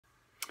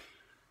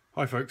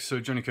Hi folks, so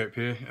Johnny Cope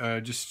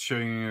here, just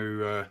showing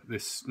you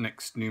this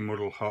next new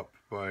model harp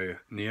by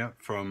Knyha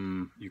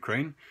from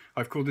Ukraine.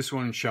 I've called this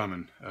one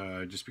Shaman,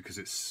 just because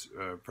it's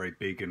very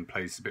big and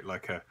plays a bit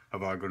like a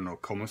vargon or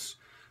komus,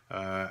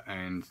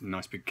 and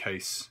nice big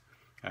case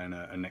and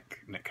a neck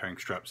carrying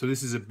strap. So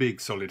this is a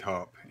big solid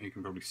harp. You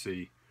can probably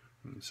see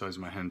the size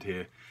of my hand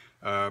here.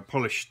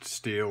 Polished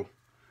steel.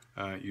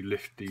 You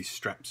lift these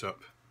straps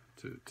up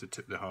to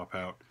tip the harp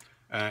out.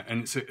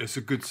 And it's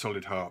a good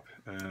solid harp.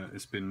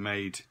 It's been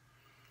made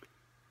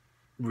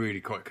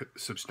really quite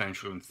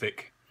substantial and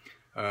thick.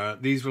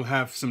 These will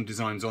have some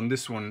designs on.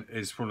 This one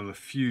is one of the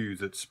few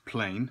that's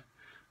plain.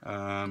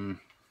 A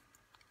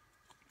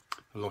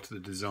lot of the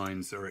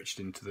designs that are etched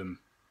into them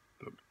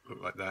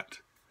look like that,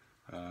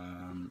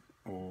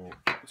 or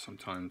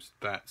sometimes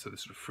that, so the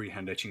sort of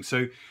freehand etching.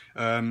 So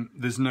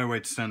there's no way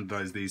to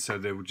standardize these, so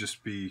they will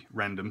just be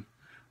random.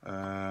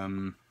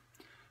 And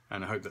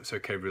I hope that's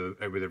okay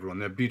with everyone.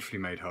 They're beautifully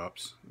made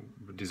harps,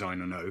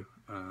 design or no,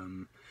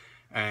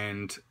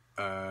 and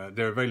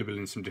they're available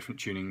in some different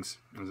tunings,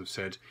 as I've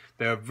said.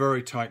 They are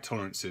very tight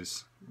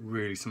tolerances,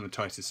 really some of the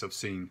tightest I've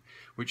seen,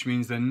 which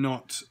means they're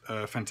not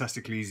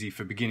fantastically easy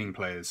for beginning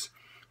players.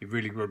 You've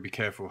really got to be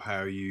careful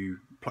how you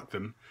pluck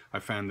them. I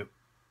found that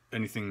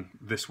anything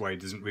this way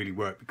doesn't really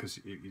work because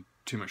you're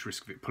too much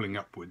risk of it pulling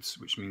upwards,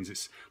 which means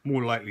it's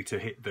more likely to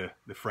hit the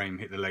frame,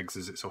 hit the legs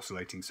as it's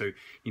oscillating. So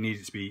you need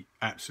it to be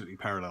absolutely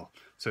parallel.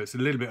 So it's a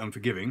little bit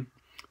unforgiving.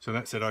 So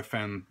that said, I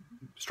found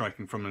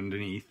striking from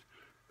underneath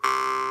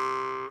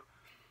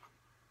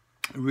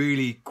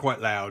really quite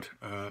loud,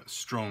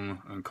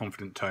 strong and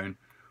confident tone.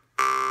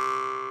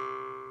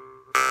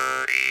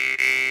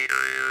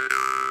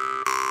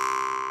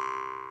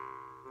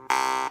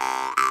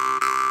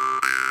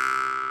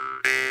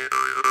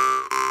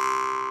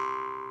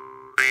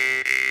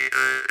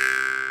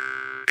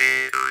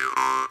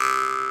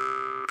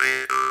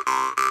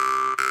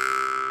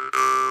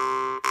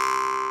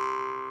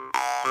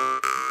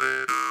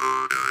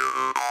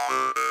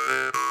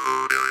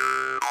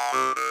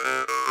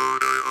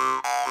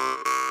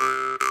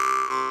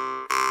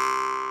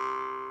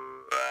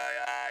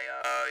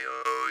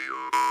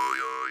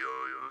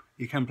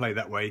 You can play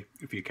that way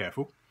if you're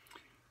careful.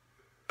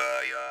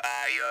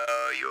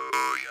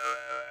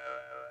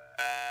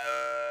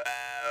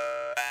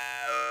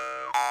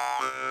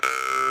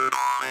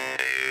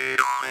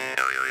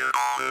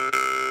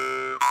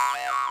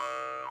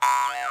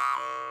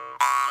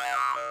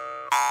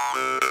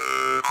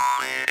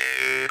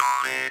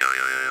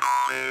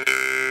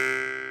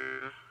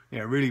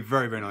 Yeah, really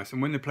very, very nice.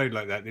 And when they're played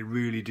like that, they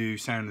really do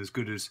sound as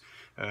good as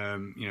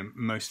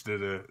most of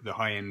the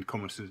high-end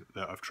komuses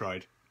that I've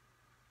tried.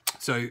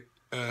 So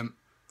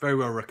very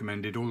well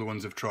recommended. All the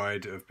ones I've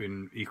tried have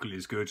been equally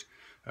as good.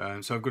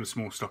 So I've got a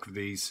small stock of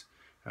these.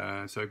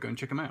 So go and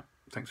check them out.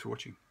 Thanks for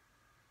watching.